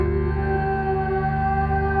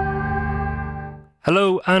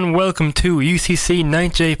Hello and welcome to UCC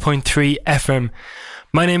 98.3 FM.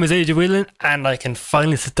 My name is AJ Whelan and I can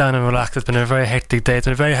finally sit down and relax. It's been a very hectic day. It's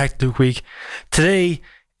been a very hectic week. Today,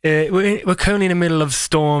 we're currently in the middle of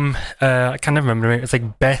storm. I can't remember the name. It's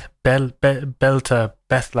like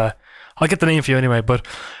Bethla. I'll get the name for you anyway. But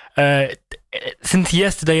since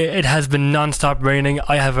yesterday, it has been non-stop raining.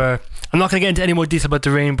 I'm not going to get into any more detail about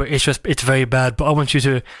the rain, but it's very bad. But I want you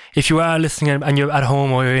to, if you are listening and you're at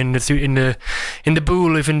home or you're in the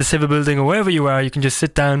Bool, if in the Civil Building or wherever you are, you can just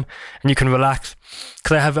sit down and you can relax.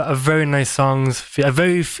 Because I have a very nice a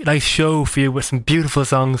very nice show for you with some beautiful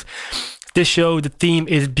songs. This show, the theme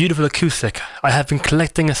is Beautiful Acoustic. I have been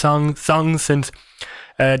collecting songs since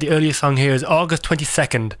the earliest song here is August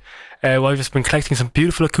 22nd. I've just been collecting some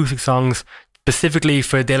beautiful acoustic songs specifically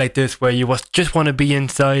for a day like this, where you just want to be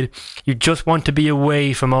inside. You just want to be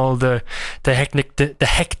away from all the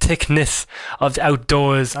hecticness of the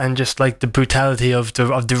outdoors and just like the brutality of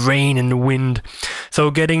the rain and the wind.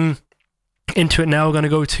 So getting into it now, we're going to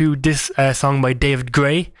go to this song by David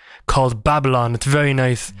Gray called Babylon. It's very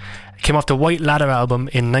nice. It came off the White Ladder album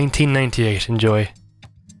in 1998. Enjoy.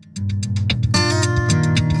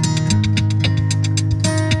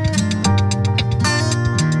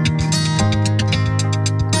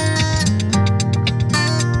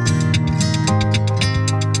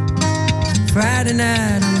 Friday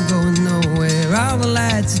night, I'm going nowhere. All the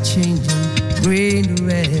lights are changing, green to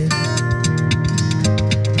red.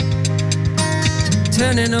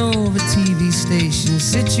 Turning over TV stations,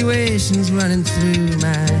 situations running through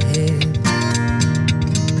my head.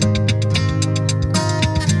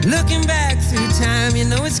 Looking back through time, you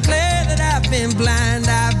know it's clear that I've been blind,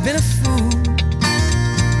 I've been a fool.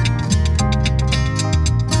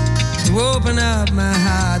 To open up my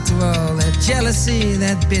heart to all that jealousy,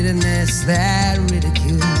 that bitterness, that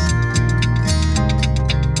ridicule.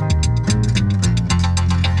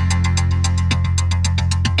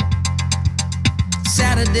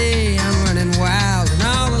 Saturday, I'm running wild and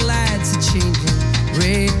all the lights are changing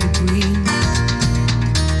red to green.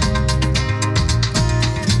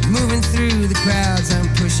 Moving through the crowds, I'm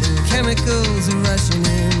pushing, chemicals are rushing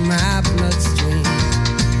in my bloodstream.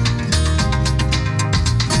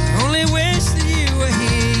 Only wish that you were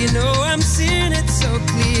here, you know I'm seeing it so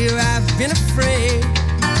clear. I've been afraid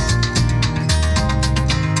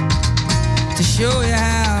to show you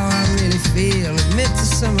how I really feel, admit to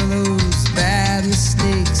some of those bad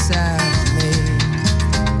mistakes I've made.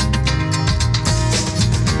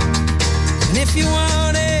 And if you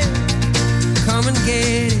want it, come and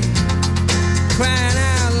get it, crying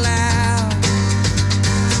out loud.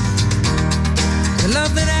 The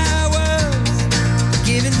love that I was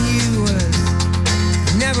giving you was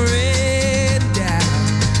never in doubt.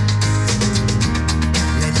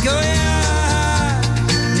 Let go your heart,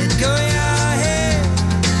 let go your head,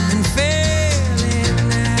 and feel it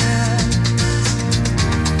now.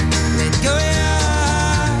 Let go your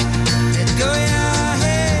heart, let go your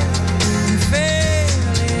head, and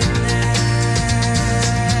feel it now.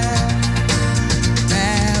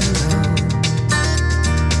 Babylon,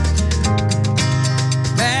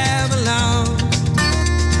 Babylon,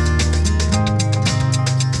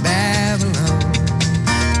 Babylon.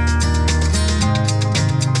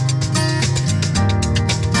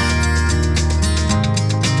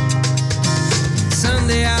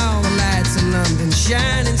 Sunday, all the lights in London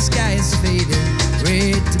shining, sky is fading,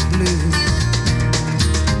 red to blue.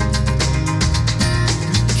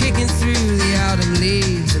 Kicking through the autumn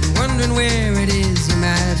leaves and wondering where it is you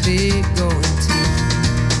might be going to.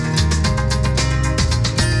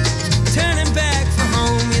 Turning back for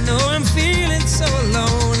home, you know I'm feeling so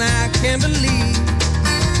alone, I can't believe.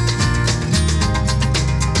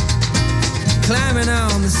 Climbing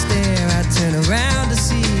on the stair, I turn around to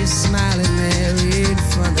see you smiling there in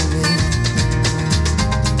front of me.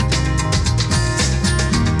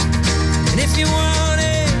 And if you want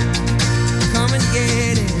it, come and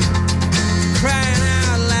get it, crying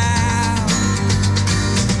out loud.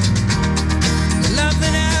 The love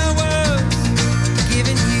that I was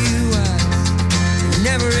giving you was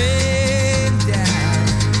never in doubt.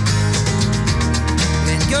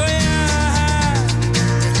 Let go your heart,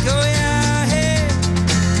 let go your head,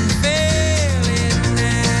 and feel it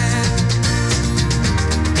now.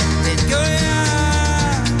 Let go your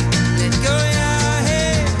heart, let go your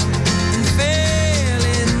head, and feel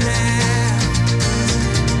it now.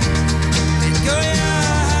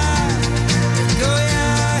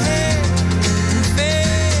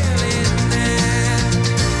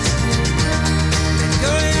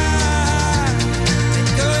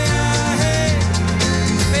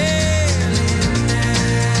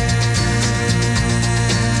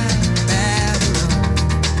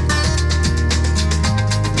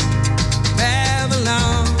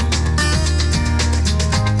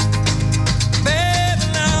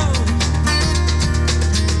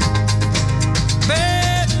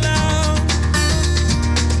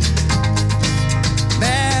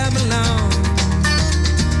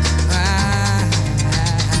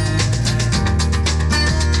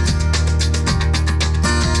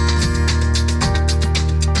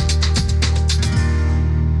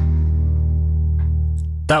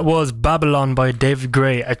 That was Babylon by David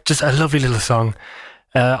Gray. Just a lovely little song.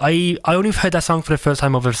 I only heard that song for the first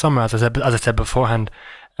time over the summer, as I said beforehand.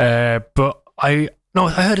 But I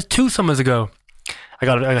heard it 2 summers ago. I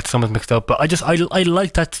got summers mixed up. But I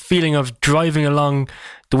like that feeling of driving along,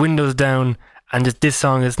 the windows down, and this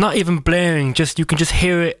song is not even blaring. Just you can just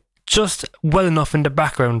hear it just well enough in the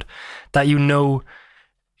background that you know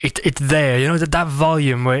it's there. You know, that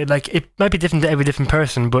volume where it might be different to every different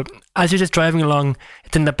person, but as you're just driving along,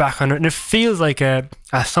 it's in the background, and it feels like a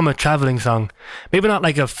summer traveling song. Maybe not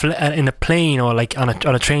like in a plane or like on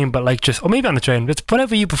a train, but like just, or maybe on a train. It's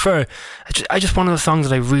whatever you prefer. I just one of those songs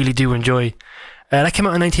that I really do enjoy. That came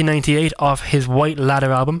out in 1998 off his White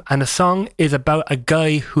Ladder album, and the song is about a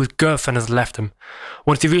guy whose girlfriend has left him.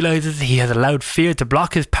 Once he realises he has allowed fear to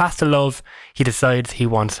block his path to love, he decides he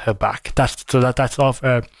wants her back. That's off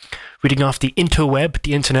reading off the interweb,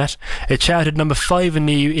 the internet. It charted number 5 in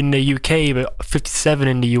the UK, but 57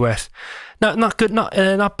 in the US. Not good,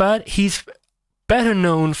 not bad. He's better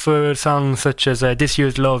known for songs such as This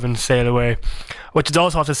Year's Love and Sail Away, which is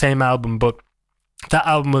also off the same album, but that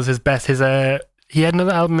album was his best. He had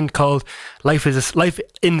another album called Life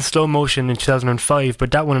in Slow Motion in 2005,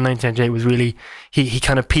 but that one in 1998 was really, he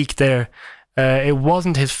kind of peaked there. It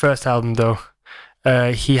wasn't his first album though.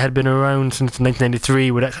 He had been around since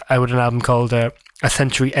 1993 with an album called A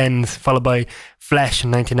Century Ends, followed by Flesh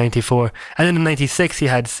in 1994. And then in 96 he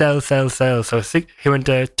had Sell, Sell, Sell. So he went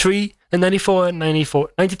 3 in 94,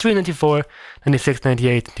 93, 94, 96,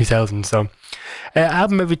 98, 2000. So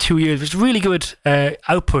album every 2 years, which is really good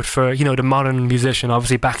output for, you know, the modern musician.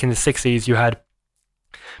 Obviously back in the 60s you had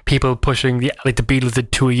people pushing like the Beatles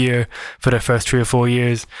did 2 a year for their first 3 or 4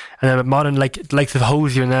 years, and then modern like of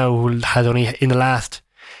Hozier now, who has only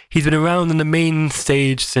he's been around on the main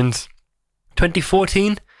stage since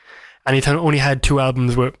 2014, and he's only had 2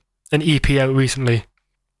 albums with an EP out recently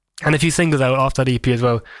and a few singles out off that EP as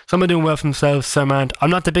well. Some are doing well for themselves, some aren't.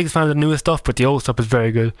 I'm not the biggest fan of the newest stuff, but the old stuff is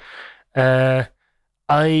very good. I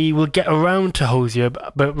will get around to Hozier,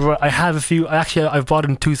 but I have a few. I've bought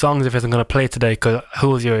him 2 songs of his I'm going to play today, because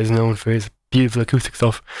Hozier is known for his beautiful acoustic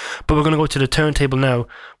stuff. But we're going to go to the turntable now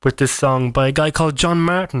with this song by a guy called John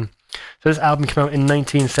Martin. So this album came out in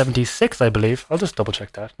 1976, I believe. I'll just double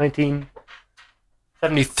check that.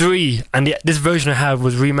 1973, and this version I have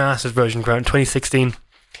was remastered version from 2016.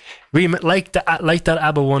 Like that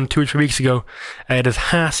ABBA one 2 or 3 weeks ago. It is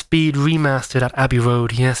half speed remastered at Abbey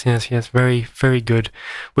Road. Yes, very, very good.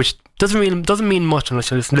 Which doesn't mean much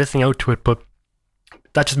unless you're listening out to it, but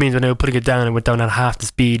that just means when they were putting it down, it went down at half the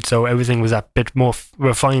speed, so everything was a bit more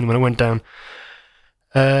refined when it went down.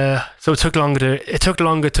 So it took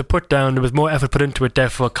longer to put down. There was more effort put into it,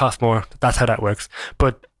 therefore it cost more. That's how that works.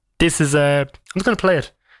 But this is I'm just going to play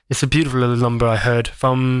it. It's a beautiful little number I heard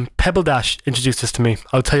from Pebble Dash. Introduced this to me.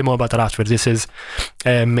 I'll tell you more about that afterwards. This is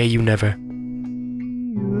May You Never.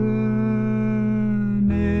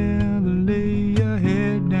 Never lay your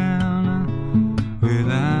head down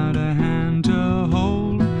without a hand to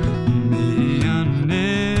hold. May you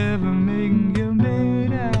never make your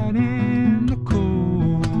bed out in the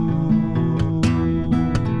cold.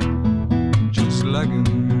 Just like a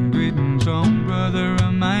great and strong brother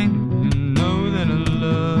of mine, you know that I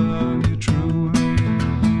love you true.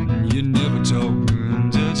 You never talk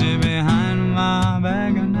and touch it behind my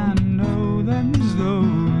back, and I know that there's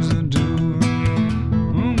those that do.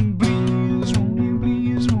 Please, won't you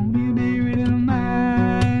bear it in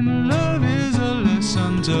mind? Love is a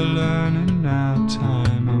lesson to learn in our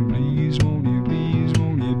time. Please, won't you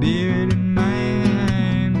bear it in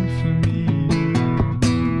mind for me?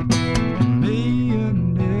 May you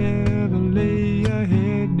never lay your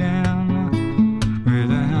head down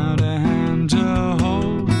without a hand to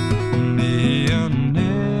hold. May you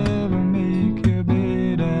never make your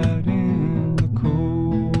bed out in the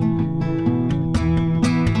cold.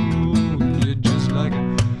 You're just like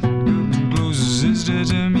a good close sister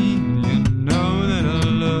to me. You know that I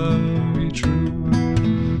love you true.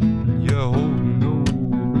 You're holding no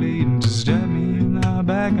blade to stab me in the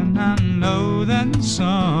back, and I know that there's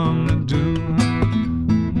some to do.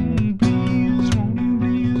 Please, won't you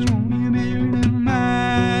bear it in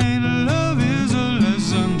mind? Love is a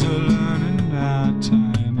lesson to learn in our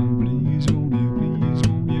time. Please, won't you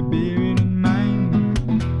bear it in mind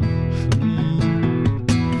for me?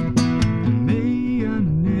 May you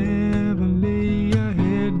never lay your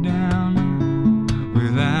head down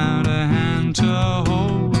without a hand to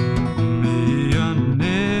hold. May you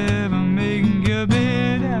never make your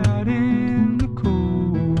bed out in the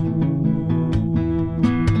cold.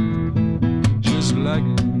 Just like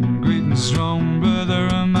a great and strong brother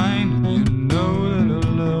of mine, you know that I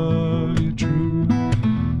love you true.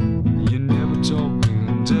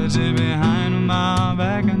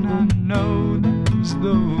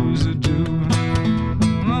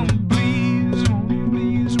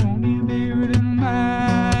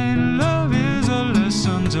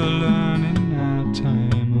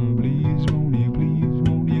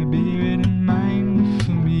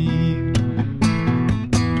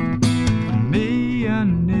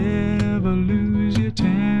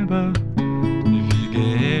 temper. If you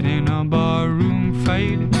get in a barroom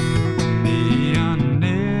fight, may you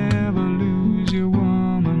never lose your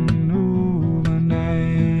woman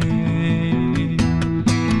overnight.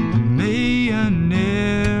 May you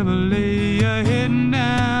never lay your head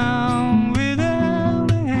down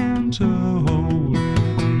without a hand to hold.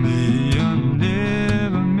 May you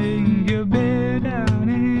never make your bed out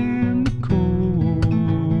in the cold.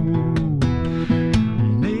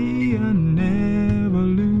 May you never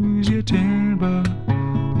lose your temper.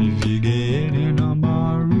 If you get in a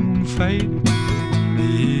barroom fight, may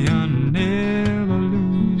you never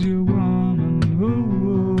lose your woman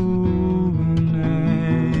overnight.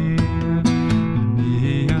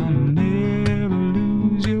 May you never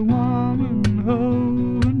lose your woman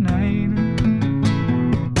overnight.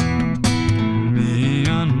 May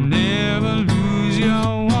you never lose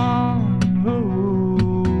your woman overnight.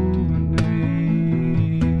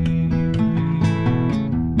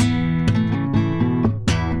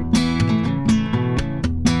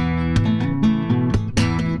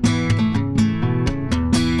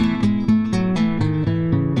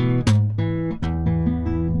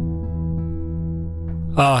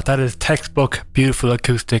 Oh, that is textbook beautiful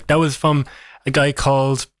acoustic. That was from a guy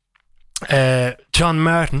called John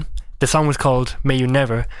Martin. The song was called May You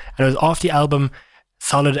Never, and it was off the album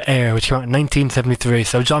Solid Air, which came out in 1973.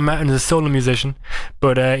 So John Martin is a solo musician,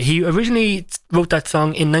 but he originally wrote that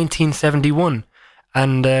song in 1971,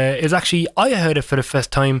 and it was actually, I heard it for the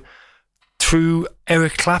first time through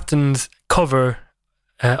Eric Clapton's cover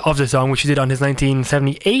of the song, which he did on his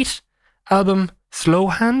 1978 album Slow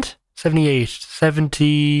Hand.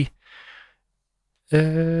 77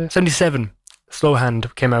 Slow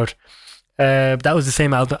Hand came out. That was the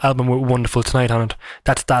same album with Wonderful Tonight on it.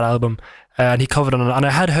 That's that album, and he covered it on it, and I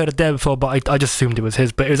had heard it there before, but I just assumed it was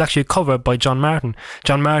his, but it was actually a cover by John Martin.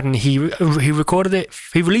 John Martin, he recorded it,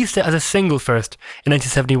 he released it as a single first in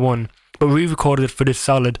 1971, but re-recorded it for this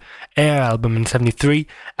Solid Air album in 73,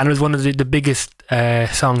 and it was one of the biggest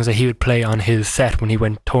songs that he would play on his set when he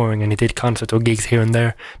went touring and he did concerts or gigs here and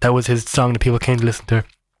there. That was his song that people came to listen to.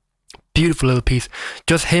 Beautiful little piece,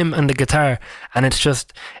 just him and the guitar, and it's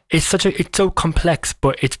so complex,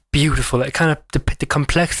 but it's beautiful. It kind of the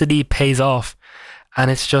complexity pays off,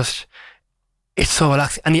 and it's so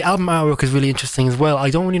relaxing. And the album artwork is really interesting as well. I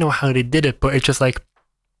don't really know how they did it, but it's just like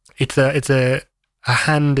it's a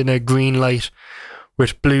hand in a green light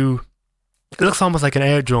with blue. It looks almost like an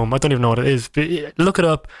air drum. I don't even know what it is, but look it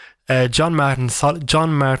up. John Martin Solid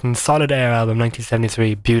Air album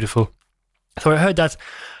 1973. Beautiful. So I heard that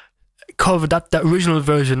cover, that original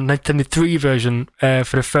version, 1973 version,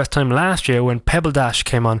 for the first time last year when Pebble Dash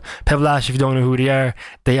came on. Pebble Dash, if you don't know who they are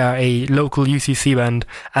a local UCC band,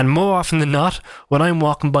 and more often than not, when I'm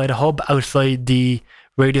walking by the hub outside the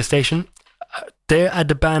radio station, they're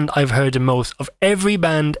the band I've heard the most of every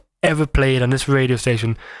band ever played on this radio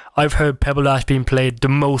station. I've heard Pebble Dash being played the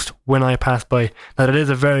most when I pass by. Now that is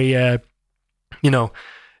a very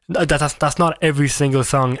that's not every single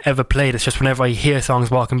song ever played. It's just whenever I hear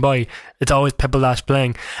songs walking by, it's always Pebble Dash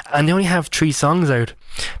playing, and they only have 3 songs out.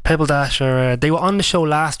 Pebble Dash they were on the show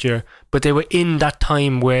last year, but they were in that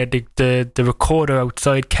time where the recorder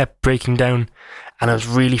outside kept breaking down, and it was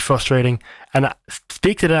really frustrating. And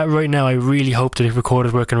speak to that right now, I really hope that the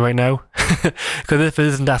recorder's working right now, because if it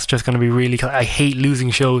isn't, that's just going to be really, cause I hate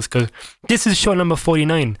losing shows, because this is show number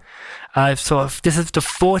 49. So this is the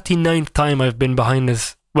 49th time I've been behind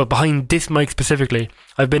this mic specifically.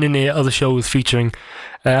 I've been in the other shows featuring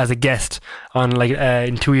as a guest on, like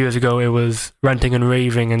in 2 years ago it was Ranting and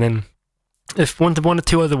Raving, and then if one or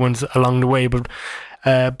two other ones along the way, but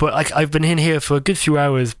like I've been in here for a good few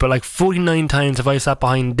hours, but like 49 times have I sat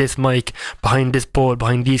behind this mic, behind this board,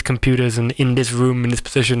 behind these computers, and in this room, in this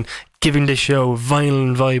position, giving this show vinyl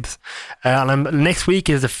and vibes. And next week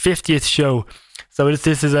is the 50th show, so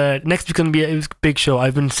next week's going to be a big show.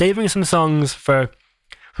 I've been saving some songs for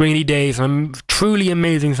rainy days, and truly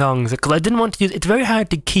amazing songs, because I didn't want to use, it's very hard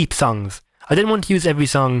to keep songs. I didn't want to use every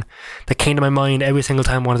song that came to my mind every single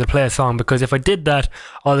time I wanted to play a song, because if I did that,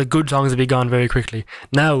 all the good songs would be gone very quickly.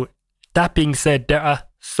 Now, that being said, there are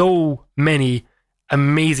so many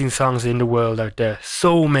amazing songs in the world out there,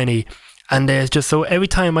 so many, and there's just, so every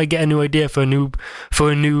time I get a new idea for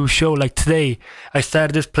a new show, like today, I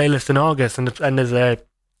started this playlist in August, and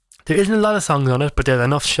there isn't a lot of songs on it, but there's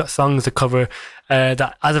enough songs to cover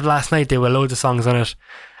that as of last night there were loads of songs on it.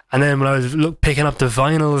 And then when I was picking up the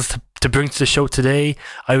vinyls to bring to the show today,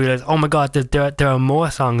 I realised, oh my god, there are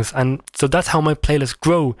more songs. And so that's how my playlists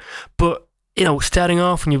grow. But, starting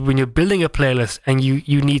off when you're building a playlist, and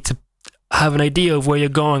you need to have an idea of where you're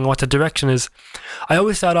going, what the direction is, I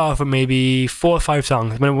always start off with maybe 4 or 5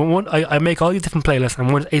 songs. I make all these different playlists,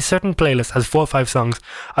 and when a certain playlist has 4 or 5 songs,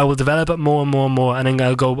 I will develop it more and more and more, and then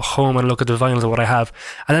I'll go home and look at the vinyls of what I have,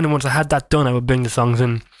 and then once I had that done, I would bring the songs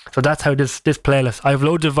in. So that's how this playlist. I've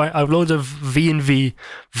loads of V&V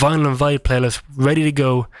vinyl and vibe playlists ready to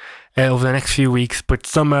go over the next few weeks, but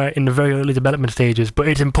some are in the very early development stages. But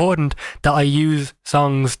it's important that I use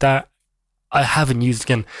songs that I haven't used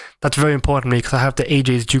again. That's very important to me, because I have the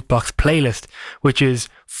AJ's Jukebox playlist, which is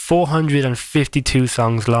 452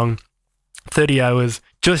 songs long, 30 hours,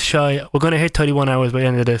 just shy. We're going to hit 31 hours by the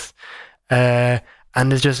end of this. And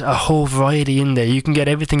there's just a whole variety in there. You can get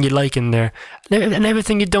everything you like in there, and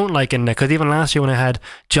everything you don't like in there. Because even last year when I had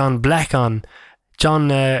John Black on, we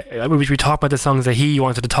talked about the songs that he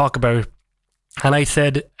wanted to talk about, and I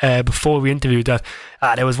said before we interviewed that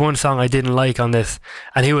there was one song I didn't like on this,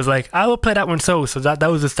 and he was like, "I will play that one." So that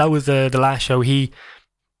was the last show. That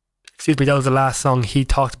was the last song he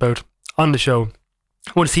talked about on the show.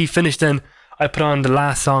 Once he finished, then I put on the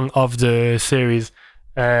last song of the series.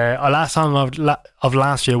 Our last song of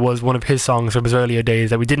last year was one of his songs from his earlier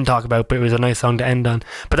days that we didn't talk about, but it was a nice song to end on.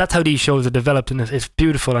 But that's how these shows are developed, and it's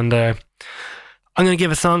beautiful. And I'm going to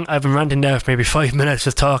give a song. I've been ranting there for maybe 5 minutes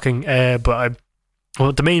just talking, but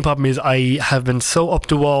the main problem is I have been so up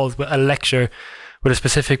the walls with a lecture with a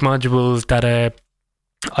specific modules that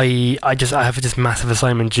I have this massive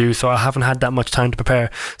assignment due, so I haven't had that much time to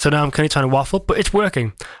prepare. So now I'm kind of trying to waffle, but it's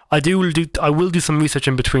working. I will do some research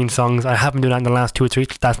in between songs. I haven't done that in the last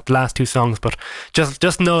 2 songs, but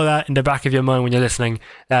just know that in the back of your mind when you're listening,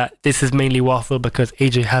 that this is mainly waffle because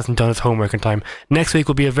AJ hasn't done his homework in time. Next week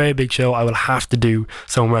will be a very big show. I will have to do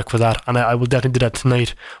some work for that, and I will definitely do that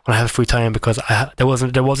tonight when I have free time, because there was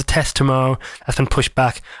a test tomorrow that's been pushed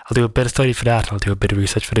back. I'll do a bit of study for that. I'll do a bit of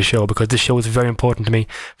research for the show, because this show is very important to me.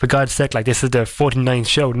 For God's sake, like, this is the 49th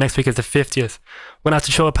show. Next week is the 50th. We're going to have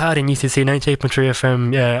to show a party in UCC 98.3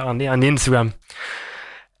 FM on the Instagram.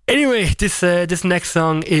 Anyway, this next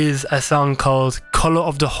song is a song called Colour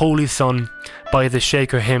of the Holy Sun by the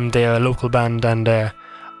Shaker Hymn. They are a local band, and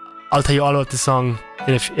I'll tell you all about the song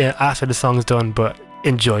after the song's done, but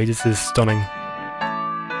enjoy. This is stunning.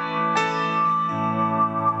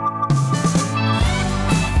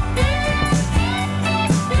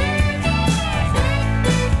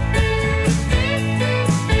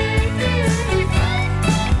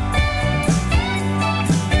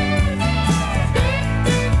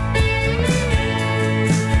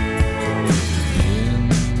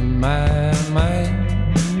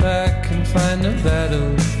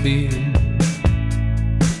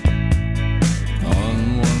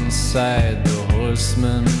 On one side, the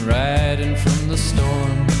horsemen riding from the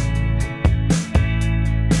storm.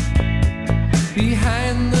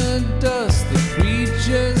 Behind the dust, the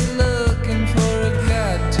preacher's looking for a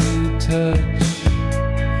God to touch.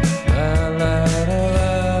 La la la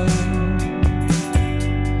la,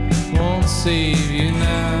 won't save you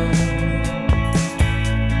now.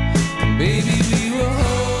 Baby, we were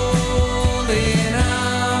holding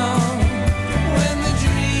on when the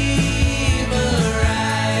dream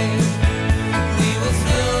arrived. We were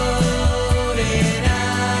floating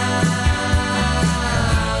out.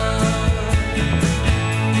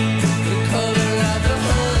 The color of the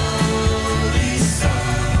holy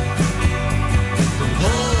sun, the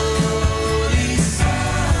holy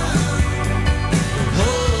sun, the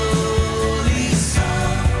holy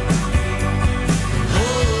sun, the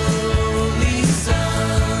holy sun.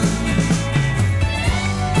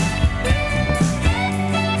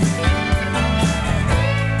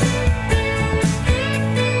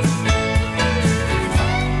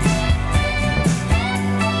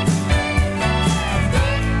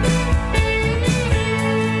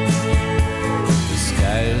 The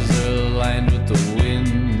skies are lined with the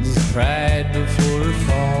wind's pride before a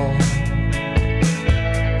fall,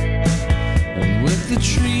 and with the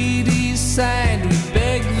treaty signed, we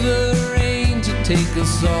beg the rain to take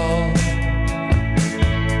us all.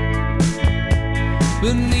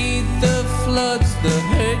 Beneath the floods, the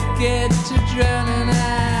hurt get to drowning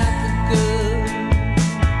out the good.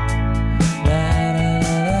 La la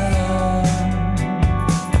la la,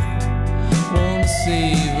 won't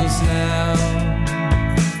save us now.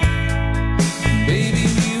 Baby,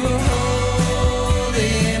 we were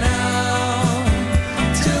holding on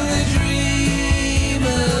till the dream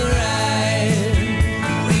arrived.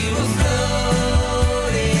 We were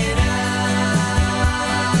floating out.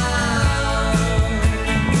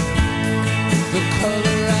 The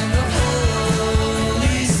color and the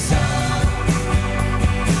holy sun,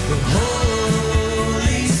 the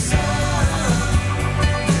holy sun,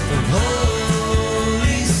 the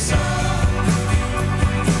holy sun,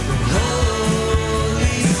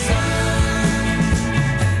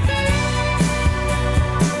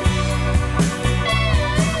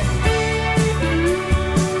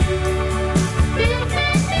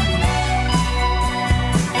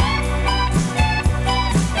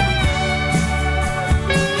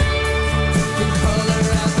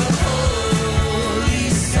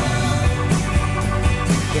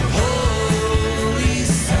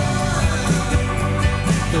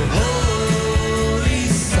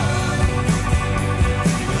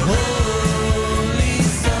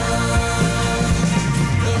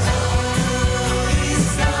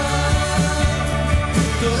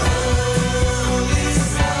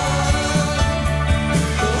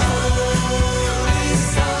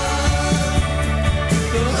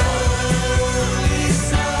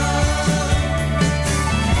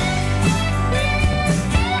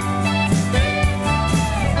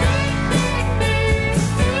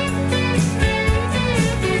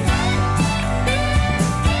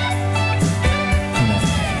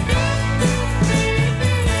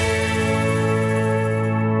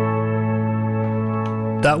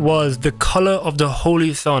 That was The Colour of the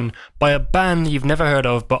Holy Sun by a band you've never heard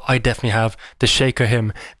of, but I definitely have, The Shaker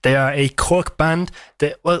Hymn. They are a Cork band.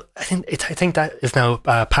 I think that is now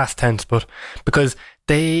past tense, but because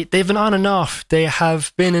they've been on and off. They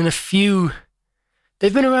have been in a few...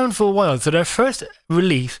 They've been around for a while. So their first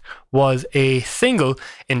release was a single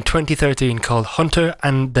in 2013 called Hunter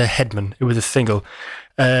and the Headman. It was a single.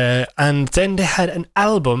 And then they had an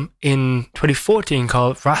album in 2014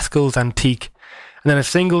 called Rascals Antique. And then a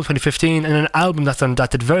single 2015 and an album that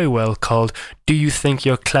did very well called Do You Think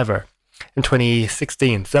You're Clever in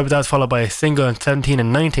 2016. So that was followed by a single in 17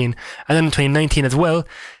 and 19. And then in 2019 as well,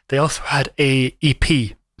 they also had a EP.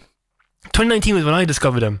 2019 was when I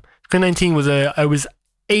discovered them. 2019 was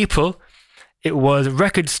April. It was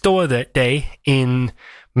Record Store Day in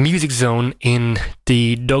Music Zone in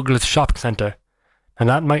the Douglas Shopping Centre. And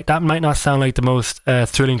that might not sound like the most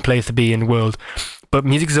thrilling place to be in the world. But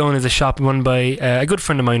Music Zone is a shop run by a good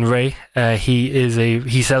friend of mine, Ray.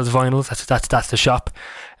 He sells vinyls. That's the shop.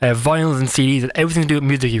 Vinyls and CDs and everything to do with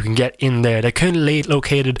music you can get in there. They're currently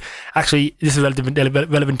located. Actually, this is relevant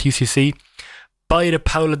to UCC. By the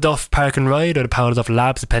Paula Duff Park and Ride or the Paula Duff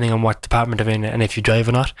Labs, depending on what department they're in and if you drive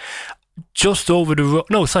or not. Just over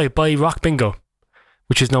by Rock Bingo,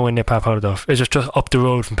 which is nowhere near Paula Duff. It's just up the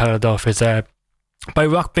road from Paula Duff. It's by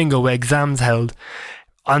Rock Bingo where exams held.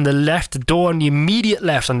 On the left, the door on the immediate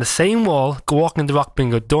left, on the same wall, go walking into Rock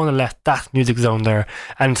Bingo, door on the left, that's Music Zone there.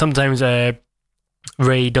 And sometimes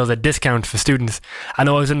Ray does a discount for students. I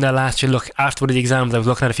know I was in there last year, after one of the exams, I was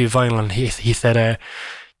looking at a few vinyl and he said,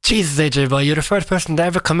 Jesus, AJ boy, you're the first person to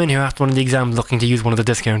ever come in here after one of the exams looking to use one of the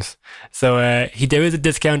discounts. So there is a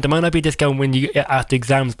discount. There might not be a discount when you at the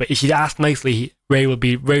exams, but if you ask nicely, Ray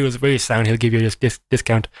was very sound. He'll give you a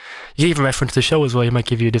discount. You can even reference the show as well. He might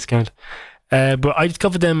give you a discount. But I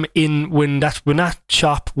discovered them when that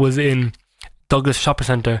shop was in Douglas Shopping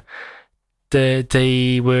Centre.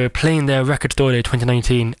 They were playing their Record Store Day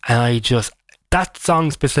 2019, and that song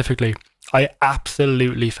specifically, I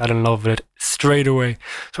absolutely fell in love with it straight away.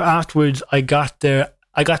 So afterwards, I got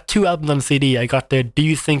two albums on CD. I got their Do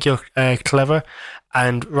You Think You're Clever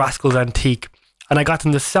and Rascals Antique, and I got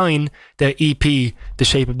them to sign their EP, The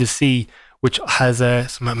Shape of the Sea, which has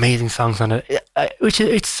some amazing songs on it.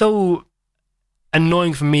 It's so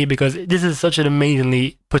annoying for me because this is such an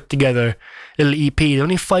amazingly put together little EP. There's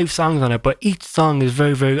only 5 songs on it, but each song is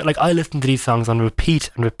very, very good. Like, I listen to these songs on repeat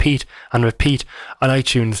and repeat and repeat on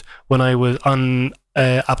iTunes when I was on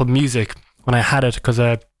Apple Music, when I had it,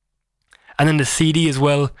 and then the CD as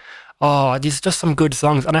well. Oh, these are just some good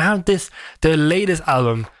songs. And I have their latest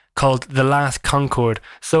album called The Last Concord.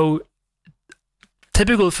 So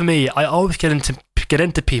typical for me, I always get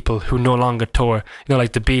into people who no longer tour,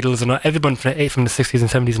 like the Beatles and everyone from the 60s and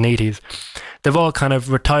 70s and 80s. They've all kind of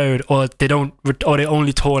retired, or they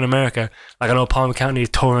only tour in America. Like, I know Paul McCartney is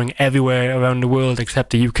touring everywhere around the world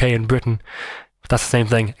except the UK and Britain. But that's the same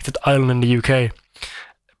thing, except Ireland and the UK.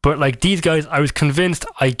 But like these guys, I was convinced.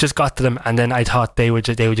 I just got to them, and then I thought they were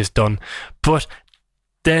just done. But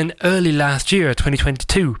then early last year,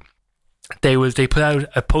 2022. They put out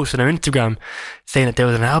a post on their Instagram saying that there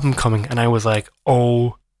was an album coming, and I was like,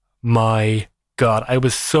 oh my god, I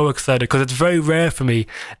was so excited, because it's very rare for me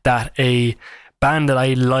that a band that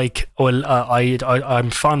I like or I'm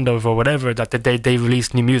fond of or whatever, that they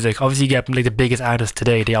release new music. Obviously you get like the biggest artists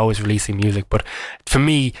today, they always releasing music, but for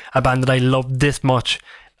me, a band that I love this much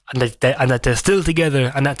and that they're still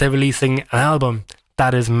together and that they're releasing an album,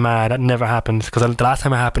 that is mad. That never happens, because the last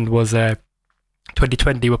time it happened was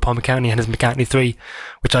 2020 with Paul McCartney and his McCartney 3,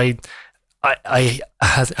 which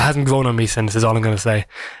hasn't grown on me since, is all I'm going to say.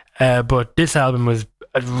 But this album was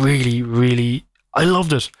really, really, I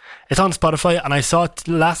loved it. It's on Spotify, and I saw it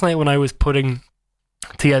last night when I was putting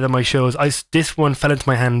together my shows. This one fell into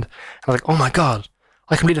my hand. I was like, oh my god,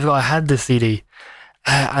 I completely forgot I had this CD.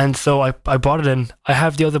 And so I brought it in. I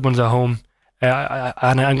have the other ones at home.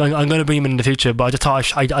 And I'm going to bring them in the future, but I just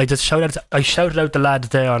thought I shouted out the lads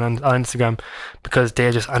there on Instagram, because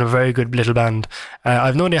they're just a very good little band.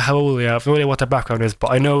 I've no idea how old they are, I've no idea what their background is,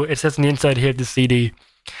 but I know it says on the inside here of the CD,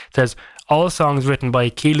 it says all songs written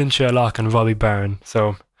by Keelan Sherlock and Robbie Byrne.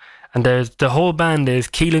 So, and there's the whole band is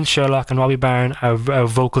Keelan Sherlock and Robbie Byrne are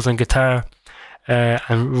vocals and guitar,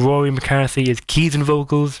 and Rory McCarthy is keys and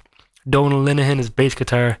vocals, Donal Linehan is bass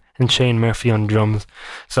guitar, and Shane Murphy on drums.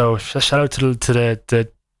 So shout out to the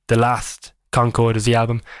Last Concord is the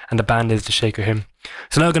album, and the band is The Shaker Hymn.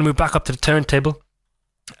 So now we're going to move back up to the turntable.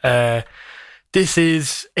 This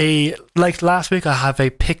is like last week, I have a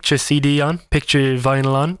picture CD on, picture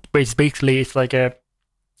vinyl on, which basically it's like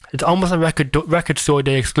It's almost a record store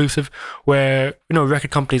day exclusive, where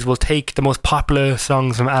record companies will take the most popular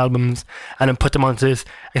songs from albums and then put them onto this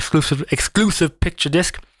exclusive picture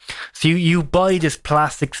disc. So you buy this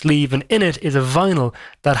plastic sleeve, and in it is a vinyl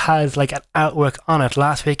that has like an artwork on it.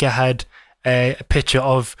 Last week I had a picture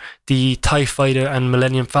of the TIE Fighter and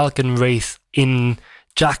Millennium Falcon race in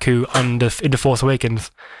Jakku in The Force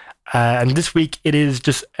Awakens. And this week it is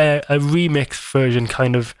just a remix version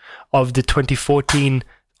kind of the 2014...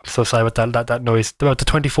 I'm so sorry about that noise. About the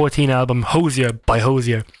 2014 album Hosier by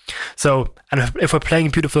Hosier. So, and if we're playing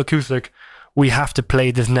Beautiful Acoustic, we have to play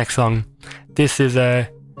this next song. This is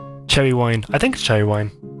Cherry Wine. I think it's Cherry Wine.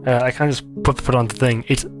 I can't just put it on the thing.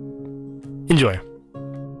 Enjoy.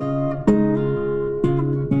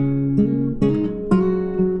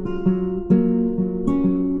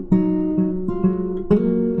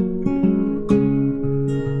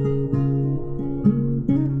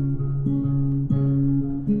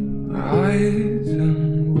 Eyes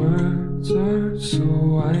and words are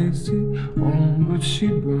so icy, but she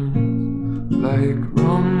burns like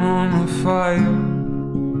rum on a fire.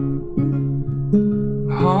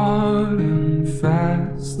 Hard and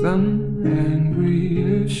fast and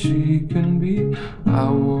angry as she can be, I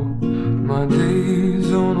walk my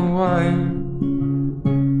days on a wire.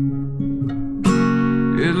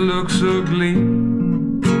 It looks ugly,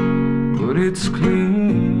 but it's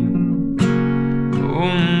clean. Oh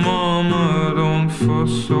mama, don't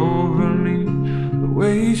fuss over me. The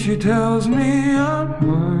way she tells me I'm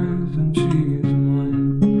hers and she's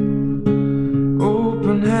mine.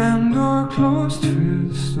 Open hand or closed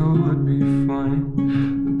fist, so it'd be fine.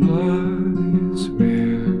 The blood is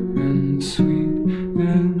rare and sweet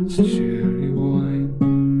as cherry wine.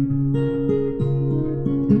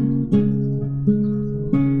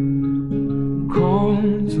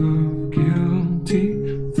 Calls of guilty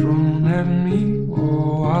thrown at me,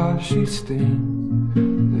 while she stains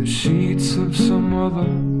the sheets of some other,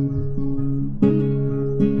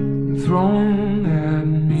 thrown at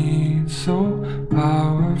me so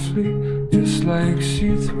powerfully, just like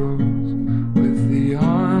she throws with the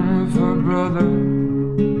arm of her brother.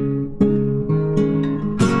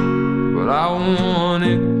 But I want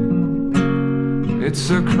it, it's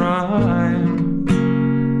a crime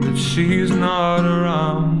that she's not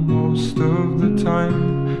around most of the time.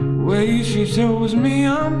 The way she shows me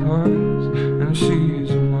I'm hers and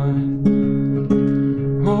she's mine.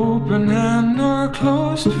 Open hand or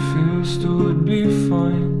closed fist would be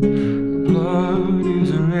fine. The blood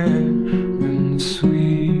is red and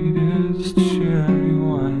sweet as cherry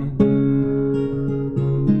wine.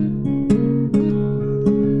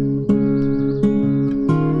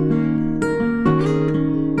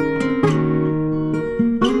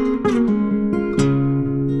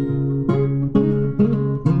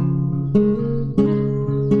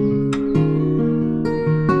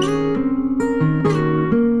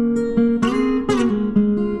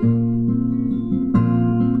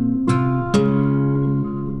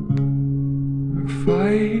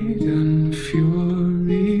 Fight and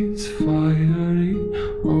fury's fiery,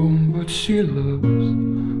 oh, but she loves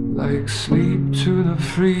like sleep to the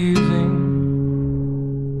freezing.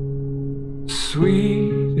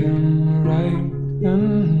 Sweet and right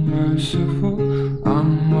and merciful,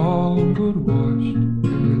 I'm all but washed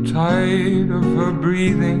in the tide of her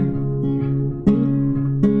breathing.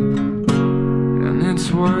 And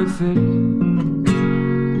it's worth it,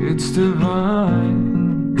 it's divine.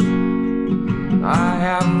 I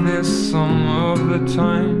have this some of the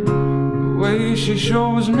time. The way she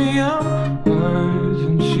shows me I'm hers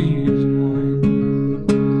and she's mine.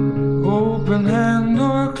 Open hand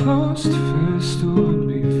or closed fist would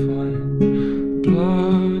be fine.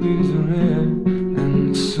 Blood is red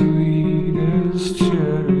and sweet as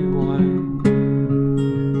cherry wine.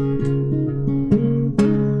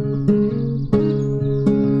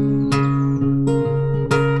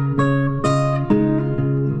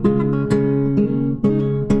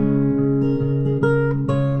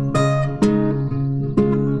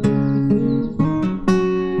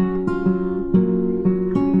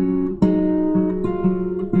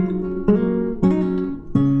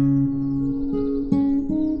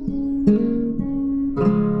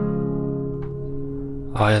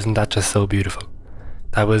 Oh, isn't that just so beautiful?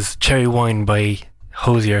 That was Cherry Wine by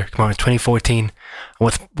Hosier. Come on, 2014.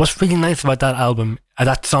 And what's really nice about that album,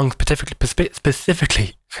 that song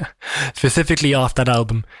specifically off that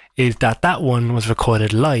album, is that one was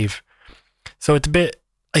recorded live. So it's a bit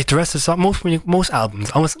like the rest of the song. Most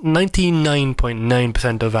albums, almost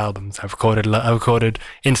 99.9% of albums are recorded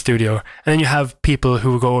in studio, and then you have people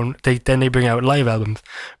who go they bring out live albums.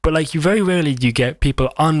 But like, you very rarely get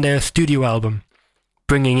people on their studio album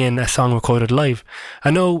bringing in a song recorded live.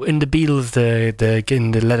 I know in the Beatles,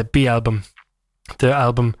 in the Let It Be album, the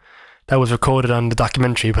album that was recorded on the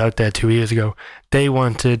documentary put out there 2 years ago, they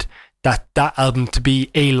wanted that album to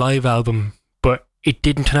be a live album, but it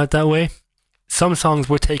didn't turn out that way. Some songs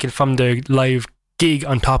were taken from the live gig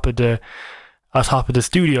on top of the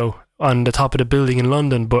studio, on the top of the building in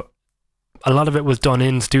London, but a lot of it was done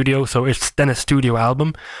in studio, so it's then a studio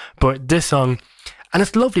album. But this song, and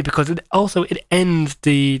it's lovely because it ends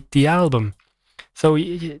the album. So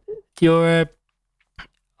you're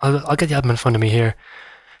I'll get the album in front of me here.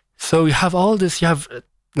 So you have all this.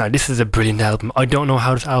 Now this is a brilliant album. I don't know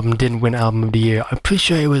how this album didn't win Album of the Year. I'm pretty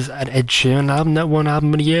sure it was an Ed Sheeran album that won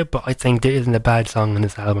Album of the Year, but I think there isn't a bad song on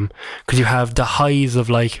this album because you have the highs of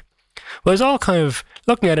like. Well, it's all kind of,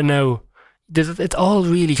 looking at it now, it's all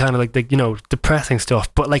really kind of like the, depressing stuff,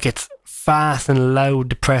 but like it's fast and loud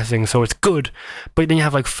depressing, so it's good. But then you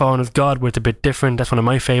have like Fallen as God, where it's a bit different. That's one of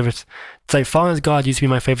my favourites. It's like Fallen as God used to be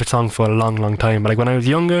my favourite song for a long, long time. But like when I was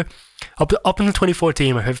younger, up until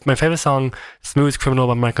 2014, my favourite song, Smooth Criminal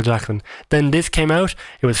by Michael Jackson. Then this came out,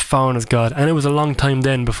 it was Fallen as God, and it was a long time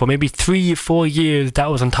then, before maybe 3-4 years,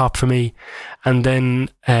 that was on top for me. And then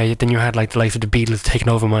you had like the likes of the Beatles taking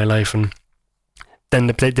over my life, and then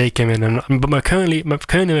they came in. But currently my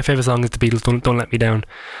favourite song is the Beatles' Don't Let Me Down.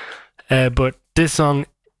 But this song,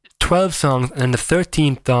 12 songs, and the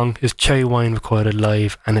 13th song is Cherry Wine recorded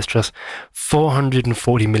live, and it's just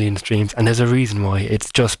 440 million streams, and there's a reason why.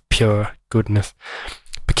 It's just pure goodness.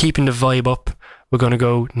 But keeping the vibe up, we're going to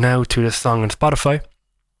go now to this song on Spotify.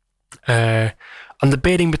 I'm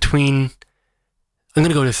debating between... I'm going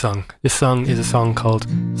to go this song. This song is a song called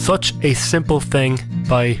Such a Simple Thing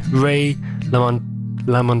by Ray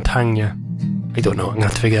LaMontagne. I don't know, I'm going to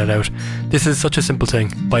have to figure that out. This is Such a Simple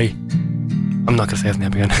Thing by... I'm not going to say his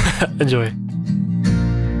name again. Enjoy.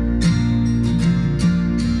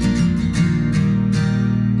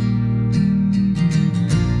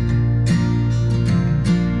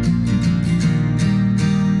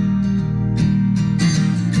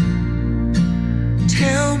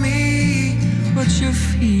 Tell me what you're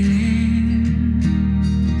feeling.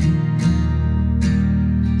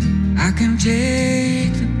 I can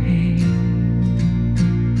take the pain.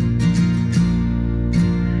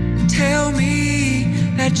 Tell me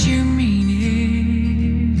that you mean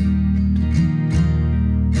it.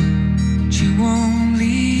 You won't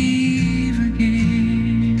leave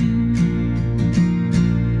again.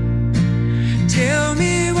 Tell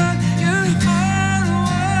me what your heart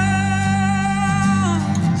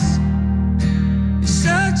wants.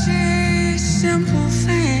 Such a simple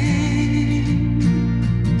thing.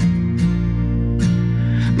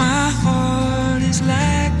 My heart is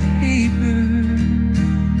like paper.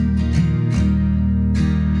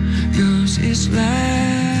 Yours is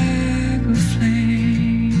like a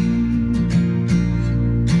flame.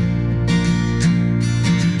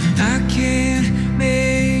 I can't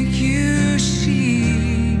make you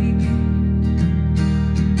see.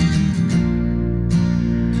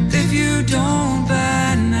 If you don't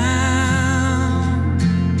by now,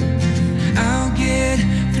 I'll get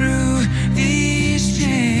through these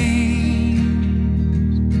chains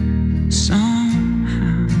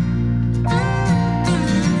somehow.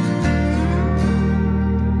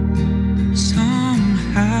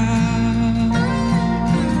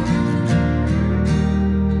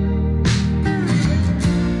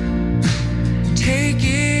 Take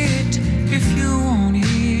it if you want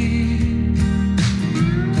it.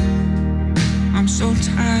 I'm so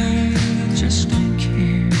tired, I just don't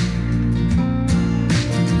care.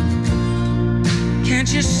 Can't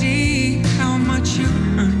you see how much you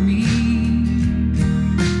hurt me?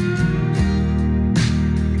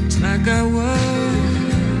 It's like I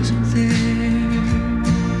wasn't there.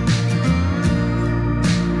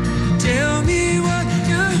 Tell me what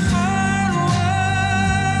your heart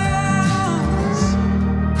wants.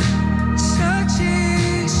 Such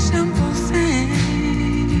a simple thing.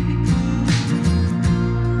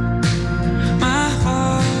 My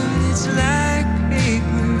heart is like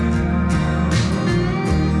paper.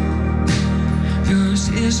 Yours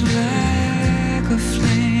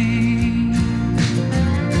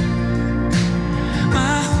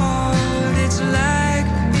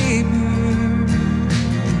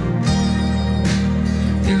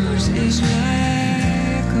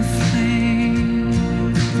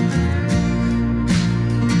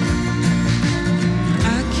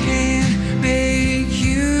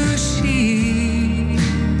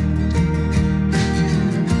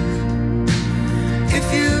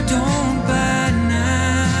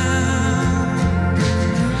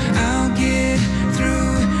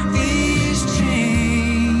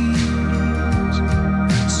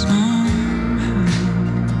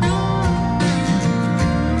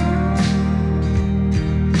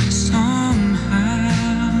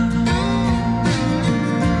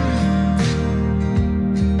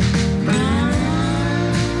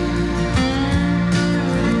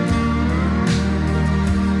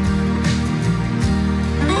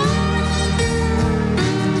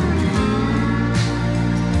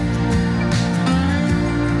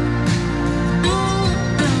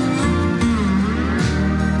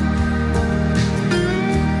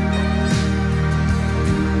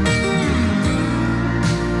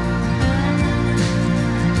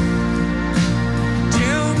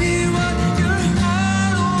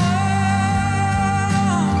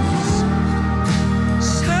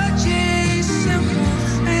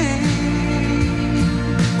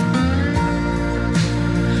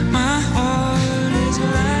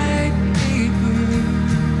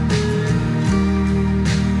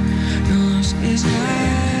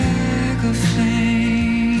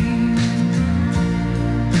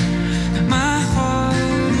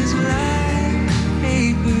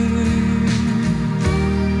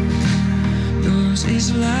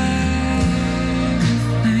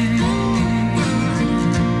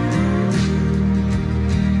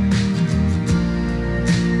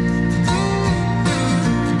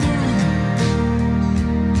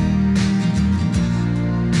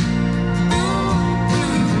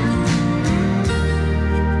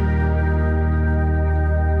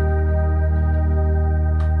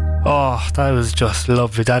Oh, that was just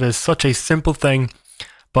lovely. That is such a simple thing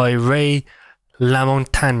by Ray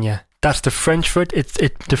LaMontagne. That's the French for it.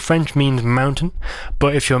 The French means mountain,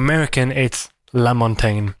 but if you're American, it's La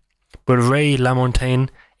Montagne. But Ray LaMontagne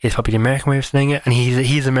is probably the American way of saying it, and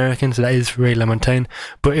he's American, so that is Ray LaMontagne.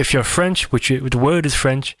 But if you're French, the word is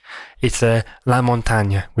French, it's La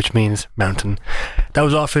Montagne, which means mountain. That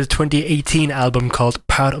was off his 2018 album called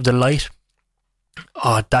Part of the Light.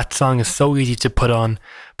 Oh, that song is so easy to put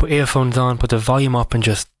earphones on, put the volume up and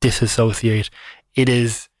just disassociate.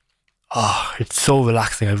 It's so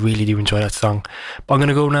relaxing. I really do enjoy that song. But I'm going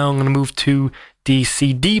to go now, I'm going to move to the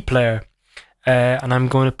CD player, and I'm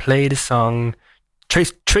going to play the song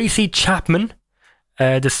Tracy Chapman.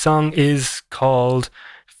 The song is called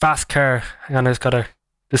Fast Car. Hang on,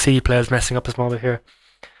 the CD player is messing up a small bit here.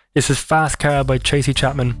 This is Fast Car by Tracy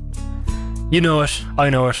Chapman. You know it, I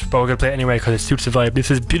know it, but we're going to play it anyway because it suits the vibe.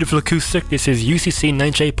 This is Beautiful Acoustic. This is UCC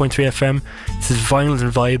 98.3 FM. This is Vinyls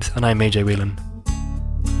and Vibes, and I'm AJ Whelan.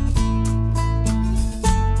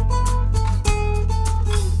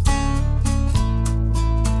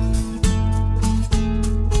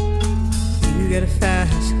 You get a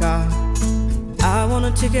fast car, I want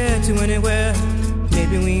a ticket to anywhere.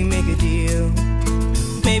 Maybe we make a deal.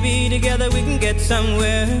 Maybe together we can get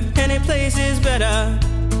somewhere. Any place is better.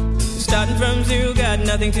 Starting from zero, got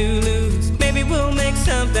nothing to lose. Maybe we'll make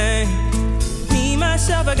something. Me,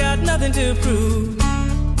 myself, I got nothing to prove.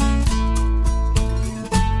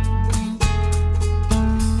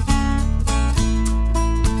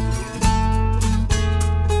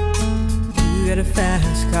 You got a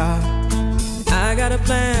fast car, I got a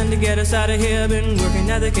plan to get us out of here. Been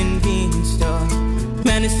working at the convenience store.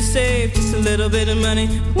 Managed to save just a little bit of money.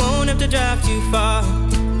 Won't have to drive too far.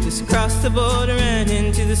 Just cross the border and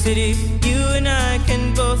into the city. You and I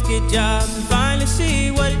can both get jobs and finally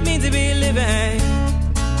see what it means to be living.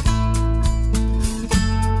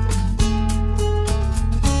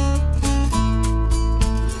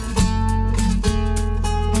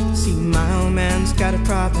 See, my old man's got a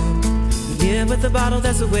problem. He live with the bottle,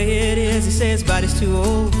 that's the way it is. He says his body's too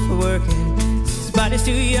old for working. His body's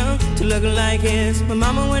too young to look like his. My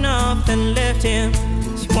mama went off and left him.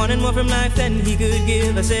 Wanted more from life than he could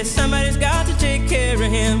give. I said somebody's got to take care of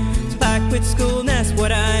him. So I quit school and that's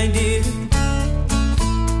what I did.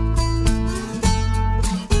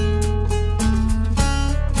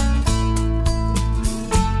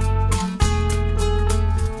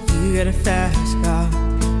 You got a fast car.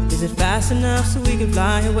 Is it fast enough so we can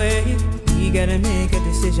fly away? We gotta make a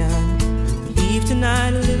decision. Leave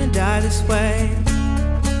tonight or live and die this way.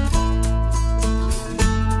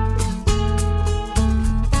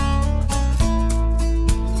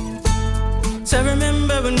 So I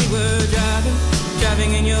remember when we were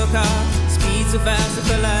driving in your car. Speed so fast I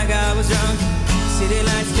felt like I was drunk. City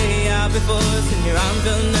lights lay out before us, and your arm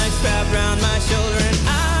felt nice wrapped around my shoulder. And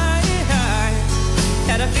I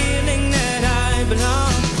had a feeling that I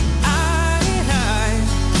belonged. I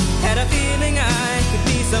had a feeling I could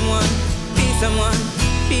be someone, be someone,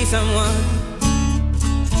 be someone.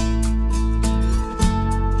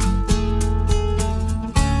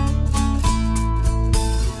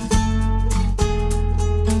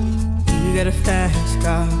 We got a fast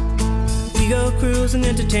car. We go cruise and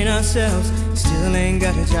entertain ourselves. Still ain't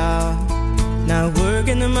got a job. Now work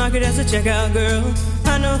in the market as a checkout girl.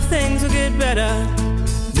 I know things will get better.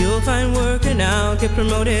 You'll find work and I'll get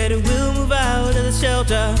promoted. And we'll move out of the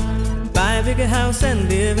shelter, buy a bigger house and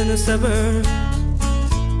live in the suburbs.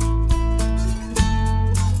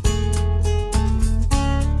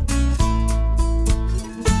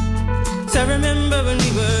 So I remember when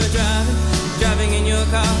we were driving in your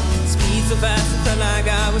car. Speed so fast I felt like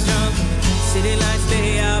I was drunk. City lights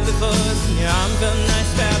lay out before us, and your arm felt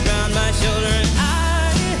nice wrapped around my shoulder. And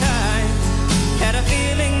I had a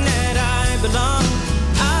feeling that I belonged.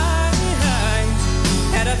 I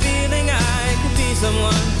had a feeling I could be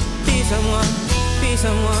someone, be someone, be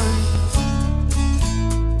someone.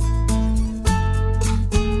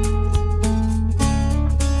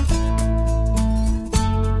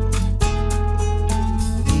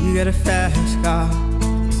 You got a fast car,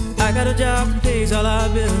 I got a job that pays all our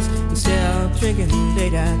bills. Instead of drinking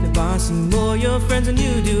late at the bar, see more your friends than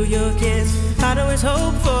you do your kids. I'd always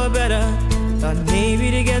hope for better. Thought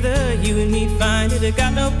maybe together you and me find it. I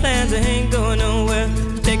got no plans, I ain't going nowhere.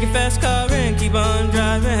 So take your fast car and keep on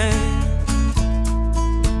driving.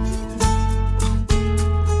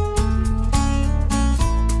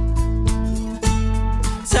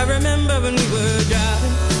 So I remember when we were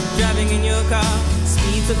driving in your car.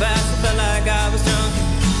 Speed so fast I felt like I was drunk.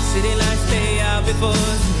 City lights lay out before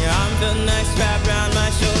us, and your arm felt nice wrapped around my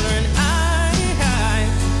shoulder. And I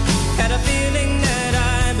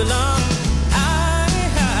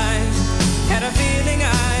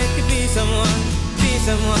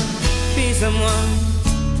someone, be someone.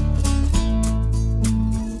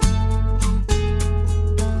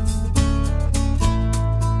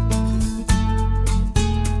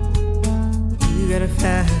 You got a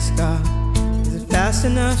fast car. Is it fast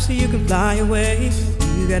enough so you can fly away?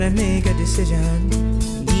 You gotta make a decision.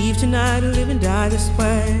 Leave tonight or live and die this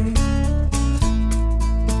way.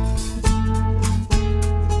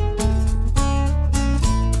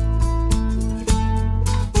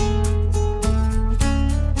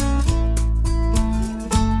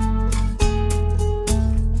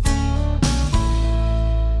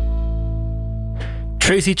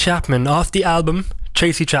 Tracy Chapman, off the album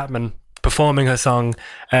Tracy Chapman, performing her song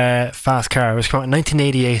Fast Car, which came out in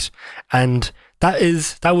 1988, and that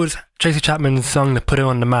was Tracy Chapman's song that put her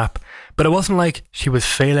on the map. But it wasn't like she was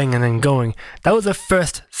failing and then going. That was her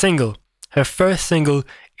first single. Her first single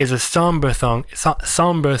is a somber song,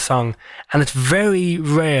 and it's very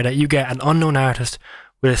rare that you get an unknown artist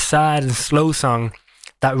with a sad and slow song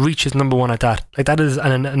that reaches number one at that. Like, that is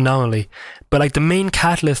an anomaly. But like, the main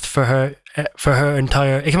catalyst for her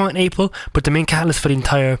entire, it came out in April, but the main catalyst for the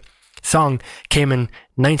entire song came in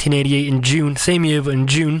 1988 in June, same year, but in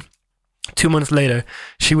June, 2 months later,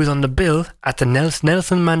 she was on the bill at the Nelson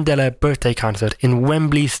Mandela birthday concert in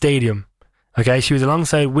Wembley Stadium. Okay, she was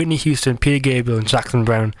alongside Whitney Houston, Peter Gabriel, and Jackson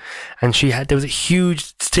Browne, and there was a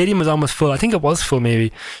huge stadium, was almost full. I think it was full,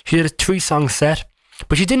 maybe. She did a 3-song set,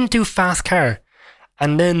 but she didn't do Fast Car.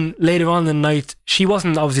 And then later on in the night, she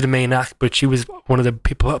wasn't obviously the main act, but she was one of the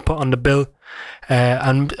people put on the bill.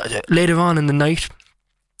 And later on in the night,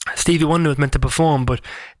 Stevie Wonder was meant to perform, but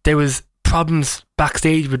there was problems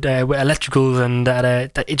backstage with electricals, and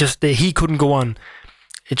that he couldn't go on.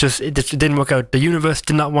 It didn't work out. The universe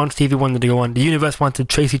did not want Stevie Wonder to go on. The universe wanted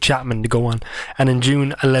Tracy Chapman to go on. And in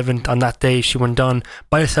June 11th, on that day, she went on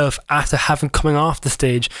by herself after coming off the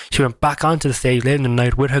stage. She went back onto the stage later in the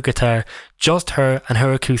night with her guitar, just her and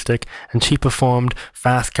her acoustic, and she performed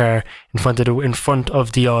Fast Car in front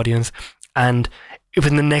of the audience. And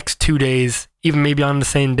within the next 2 days, even maybe on the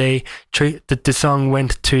same day, the song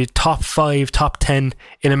went to top 5, top 10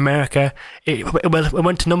 in America. It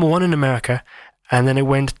went to number 1 in America. And then it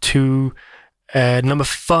went to number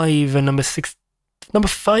 5 and number 6. Number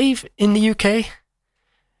 5 in the UK.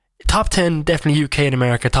 Top 10 definitely UK and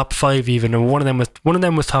America. Top 5 even. And one of them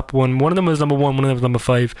was top 1. One of them was number 1. One of them was number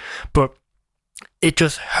 5. But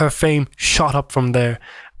her fame shot up from there.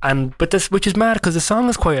 Which is mad because the song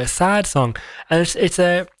is quite a sad song. And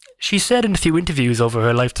she said in a few interviews over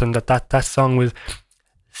her lifetime that song was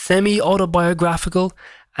semi-autobiographical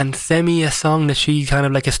and semi a song that she kind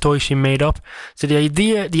of like a story she made up. So the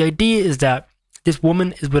idea is that this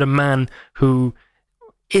woman is with a man who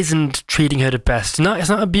isn't treating her the best. It's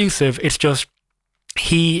not abusive, it's just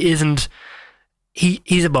he's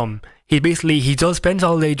a bum. He does spend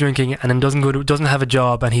all day drinking and then doesn't have a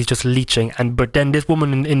job, and he's just leeching. But then this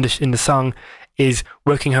woman in the song is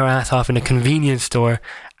working her ass off in a convenience store,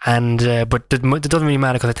 and but it doesn't really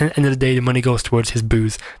matter because at the end of the day the money goes towards his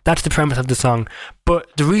booze. That's the premise of the song. But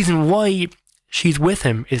the reason why she's with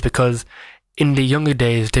him is because in the younger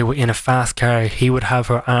days they were in a fast car. He would have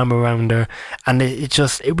her arm around her, and it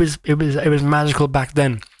was magical back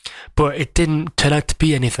then. But it didn't turn out to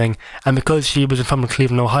be anything. And because she was from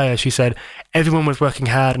Cleveland, Ohio, she said everyone was working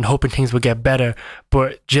hard and hoping things would get better,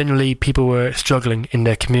 but generally people were struggling in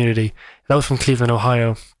their community. That was from Cleveland,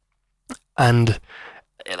 Ohio. And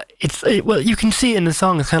you can see it in the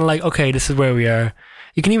song. It's kind of like, okay, this is where we are.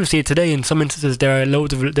 You can even see it today. In some instances, there are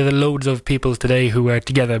loads of people today who are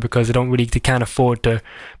together because they can't afford to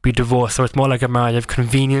be divorced. So it's more like a marriage of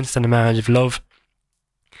convenience than a marriage of love.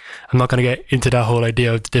 I'm not going to get into that whole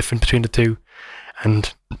idea of the difference between the two,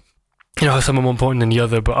 and how some are more important than the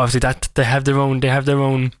other. But obviously, that they have their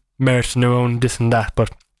own merits and their own this and that.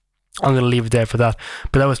 But I'm going to leave it there for that.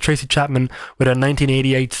 But that was Tracy Chapman with her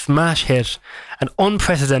 1988 smash hit, an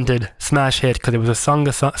unprecedented smash hit because it was a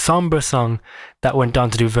somber song that went on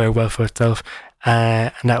to do very well for itself,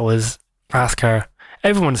 and that was Fast Car.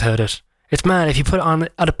 Everyone's heard it. It's mad if you put it on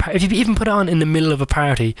if you even put it on in the middle of a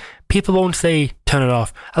party, people won't say turn it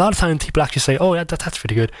off. A lot of times people actually say, "Oh, that's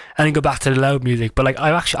pretty good," and then go back to the loud music. But like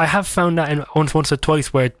I have found that in once or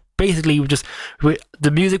twice where basically the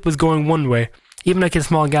music was going one way, even like in a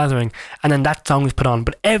small gathering, and then that song was put on.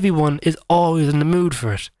 But everyone is always in the mood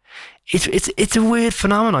for it. It's a weird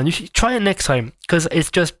phenomenon. You should try it next time because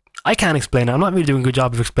it's just I can't explain it. I'm not really doing a good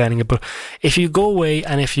job of explaining it. But if you go away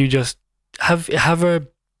and if you just have a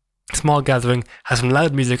small gathering, has some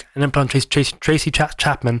loud music, and then put on Tracy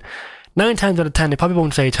Chapman, 9 times out of 10 they probably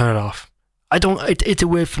won't say turn it off. It's a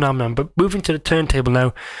weird phenomenon. But moving to the turntable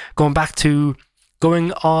now,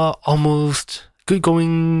 going almost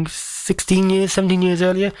going 16 years, 17 years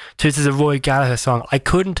earlier. So this is a Roy Gallagher song. I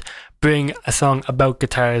couldn't bring a song about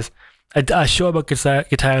guitars, a show about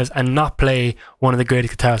guitars, and not play one of the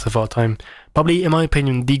greatest guitarists of all time. Probably, in my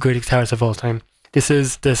opinion, the greatest guitarist of all time. This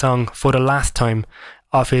is the song For the Last Time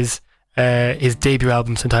off his debut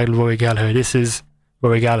album entitled Rory Gallagher. This is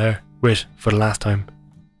Rory Gallagher with For the Last Time.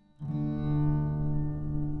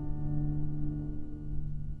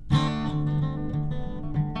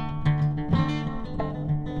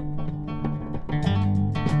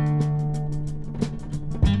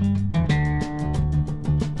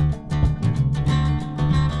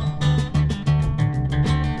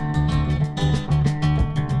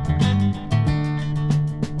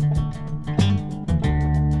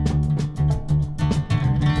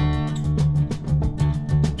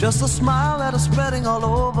 Just a smile that is spreading all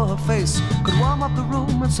over her face could warm up the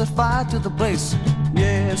room and set fire to the place.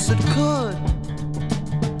 Yes, it could.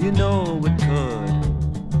 You know it could.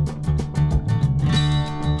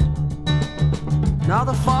 Now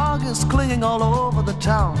the fog is clinging all over the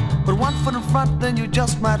town, but 1 foot in front, then you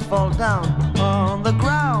just might fall down on the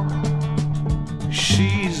ground.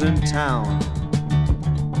 She's in town.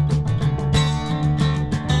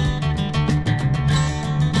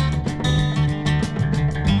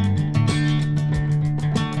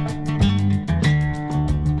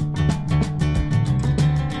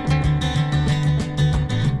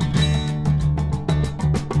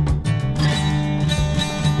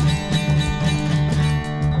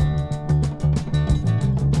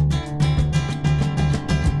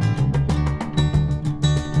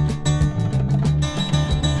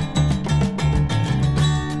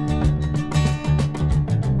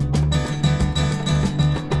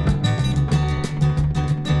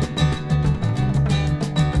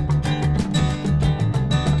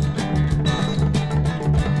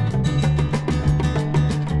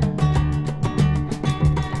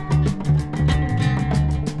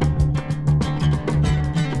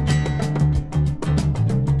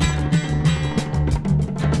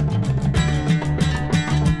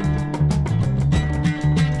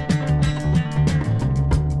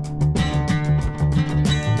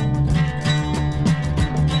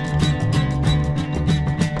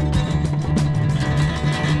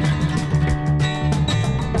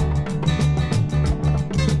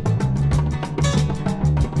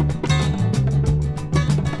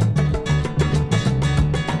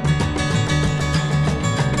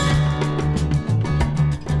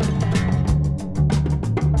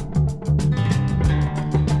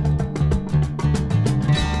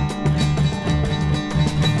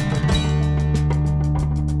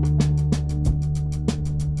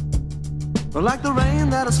 Like the rain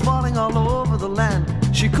that is falling all over the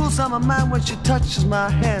land, she cools down my mind when she touches my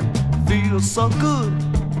hand. Feels so good,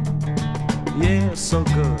 yeah, so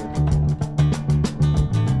good.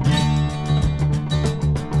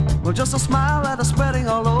 Well, just a smile that is spreading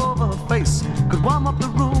all over her face could warm up the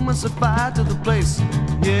room and set fire to the place.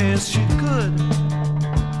 Yes, she could,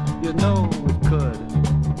 you know it could.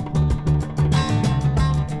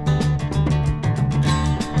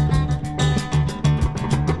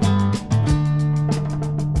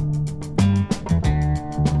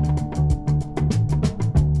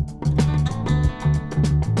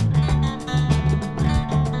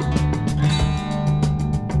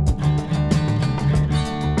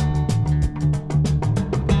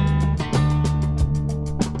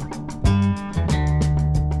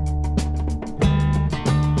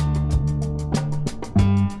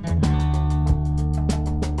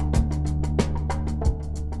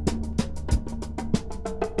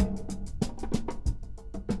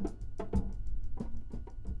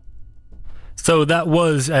 So that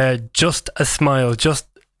was Just a Smile, just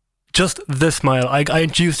the smile. I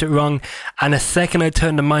introduced it wrong, and the second I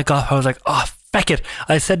turned the mic off, I was like, oh, feck it,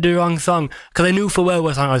 I said the wrong song, because I knew full well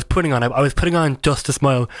what song I was putting on. I was putting on Just a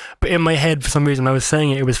Smile, but in my head, for some reason, I was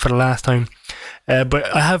saying it was For the Last Time.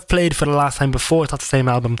 But I have played For the Last Time before. It's not the same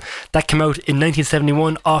album. That came out in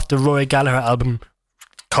 1971 off the Roy Gallagher album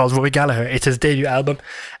called Roy Gallagher. It's his debut album,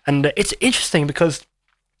 and it's interesting because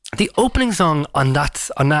the opening song on that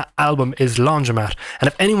album is Laundromat, and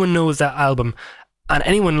if anyone knows that album and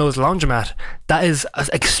anyone knows Laundromat, that is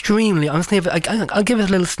extremely. I'm just gonna I'll give it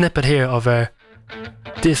a little snippet here of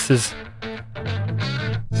this is.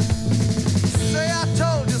 Say I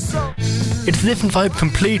told you so. It's a different vibe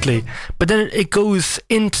completely, but then it goes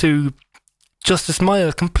into Just a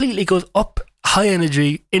Smile. Completely goes up, high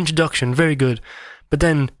energy introduction, very good, but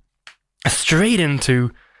then straight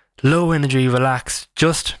into low energy, relax,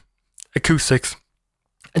 just acoustics,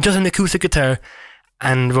 and just an acoustic guitar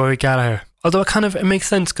and Rory Gallagher. Although it makes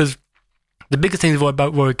sense because the biggest thing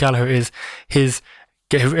about Rory Gallagher is his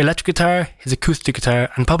electric guitar, his acoustic guitar,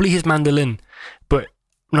 and probably his mandolin. But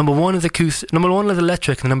number one is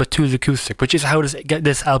electric, and number two is acoustic, which is how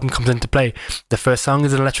this album comes into play. The first song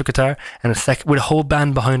is an electric guitar, and the second with a whole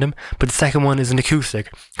band behind him. But the second one is an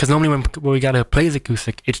acoustic, because normally when Rory Gallagher plays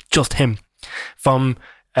acoustic, it's just him. From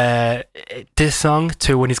this song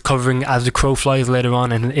to when he's covering As the Crow Flies later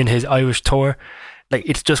on in his Irish tour, like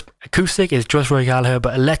it's just acoustic is just Rory Gallagher,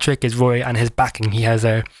 but electric is Rory and his backing. He has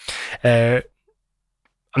I'm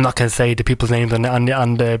not going to say the people's names on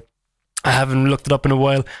the I haven't looked it up in a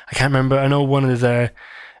while. I can't remember. I know one is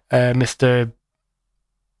Mr.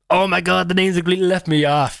 Oh my god, the name's completely left me.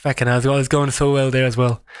 Feckin' I was going so well there as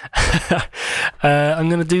well. I'm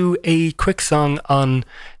going to do a quick song on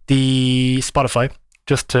the Spotify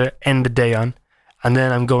just to end the day on, and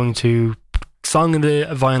then I'm going to song in the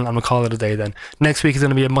vinyl. I'm gonna call it a day. Then next week is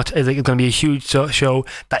going to be a huge show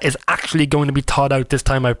that is actually going to be thought out this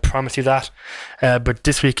time. I promise you that. But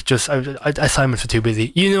this week, just assignments are too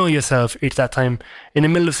busy. You know yourself. It's that time in the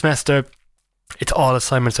middle of semester. It's all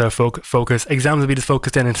assignments are focus. Exams will be just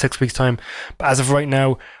focused in 6 weeks' time. But as of right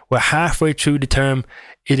now, we're halfway through the term.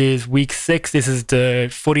 It is week 6. This is the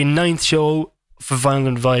 49th show for Vinyl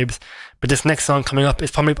and Vibes. But this next song coming up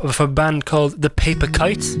is probably for a band called The Paper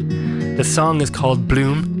Kites. The song is called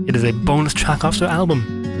Bloom. It is a bonus track off their album.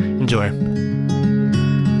 Enjoy.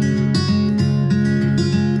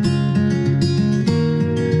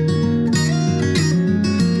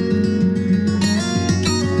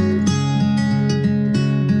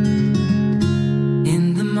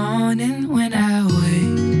 In the morning when I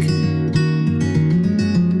wake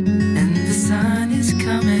and the sun is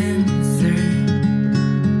coming through,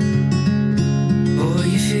 oh,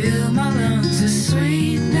 you fill my lungs with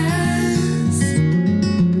sweetness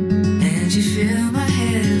and you fill my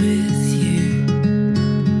head with you.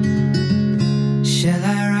 Shall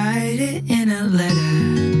I write it in a letter?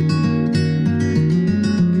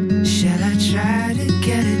 Shall I try to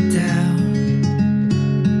get it down?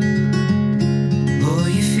 Oh,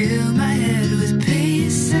 you fill my head with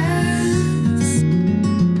pieces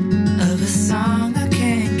of a song I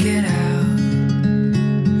can't get out.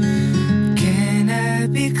 Can I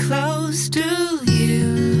be close to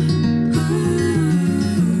you?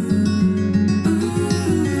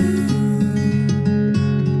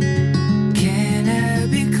 Can I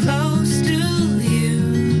be close to you?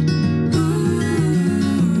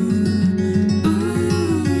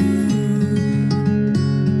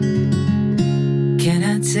 Can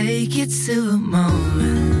I take you to a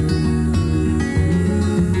moment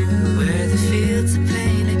where the fields are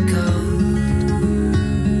painted gold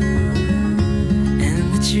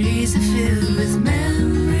and the trees are filled with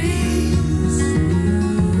memories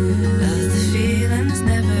of the feelings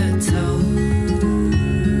never told?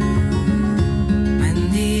 When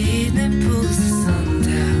the evening pulls the sun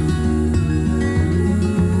down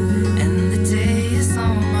and the day is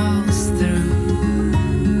almost through,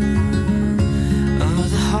 oh,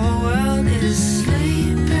 the whole world is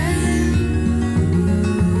sleeping,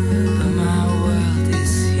 but my world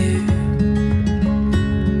is here.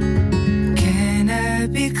 Can I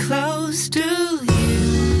be close to you?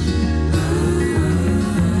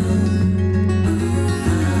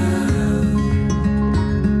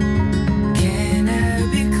 Can I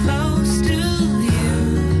be close to you?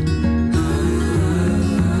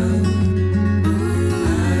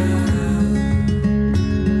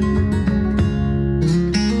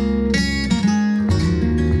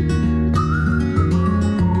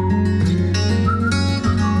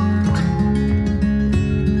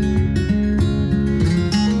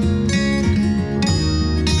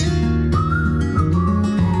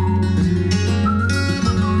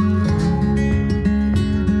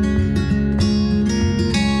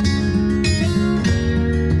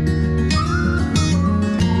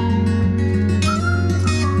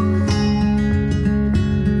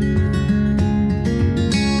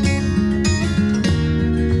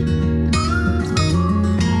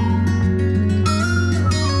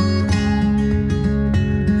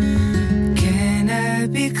 Can I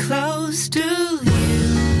be close to you?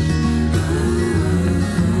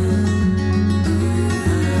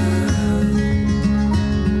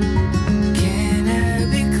 Can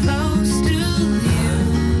I be close to you?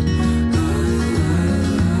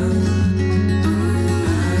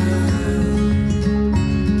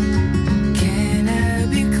 Can I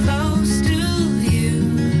be close to you?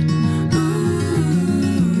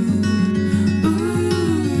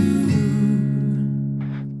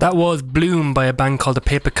 That was Bloom by a band called The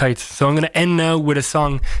Paper Kites. So I'm going to end now with a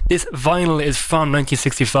song. This vinyl is from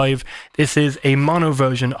 1965. This is a mono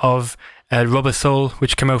version of Rubber Soul,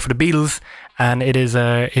 which came out for the Beatles. and it is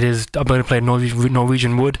I'm going to play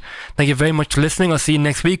Norwegian Wood. Thank you very much for listening. I'll see you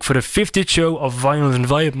next week for the 50th show of Vinyl and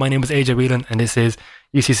Vibe. My name is AJ Whelan, and this is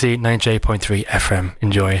UCC 98.3 FM.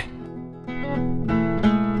 Enjoy.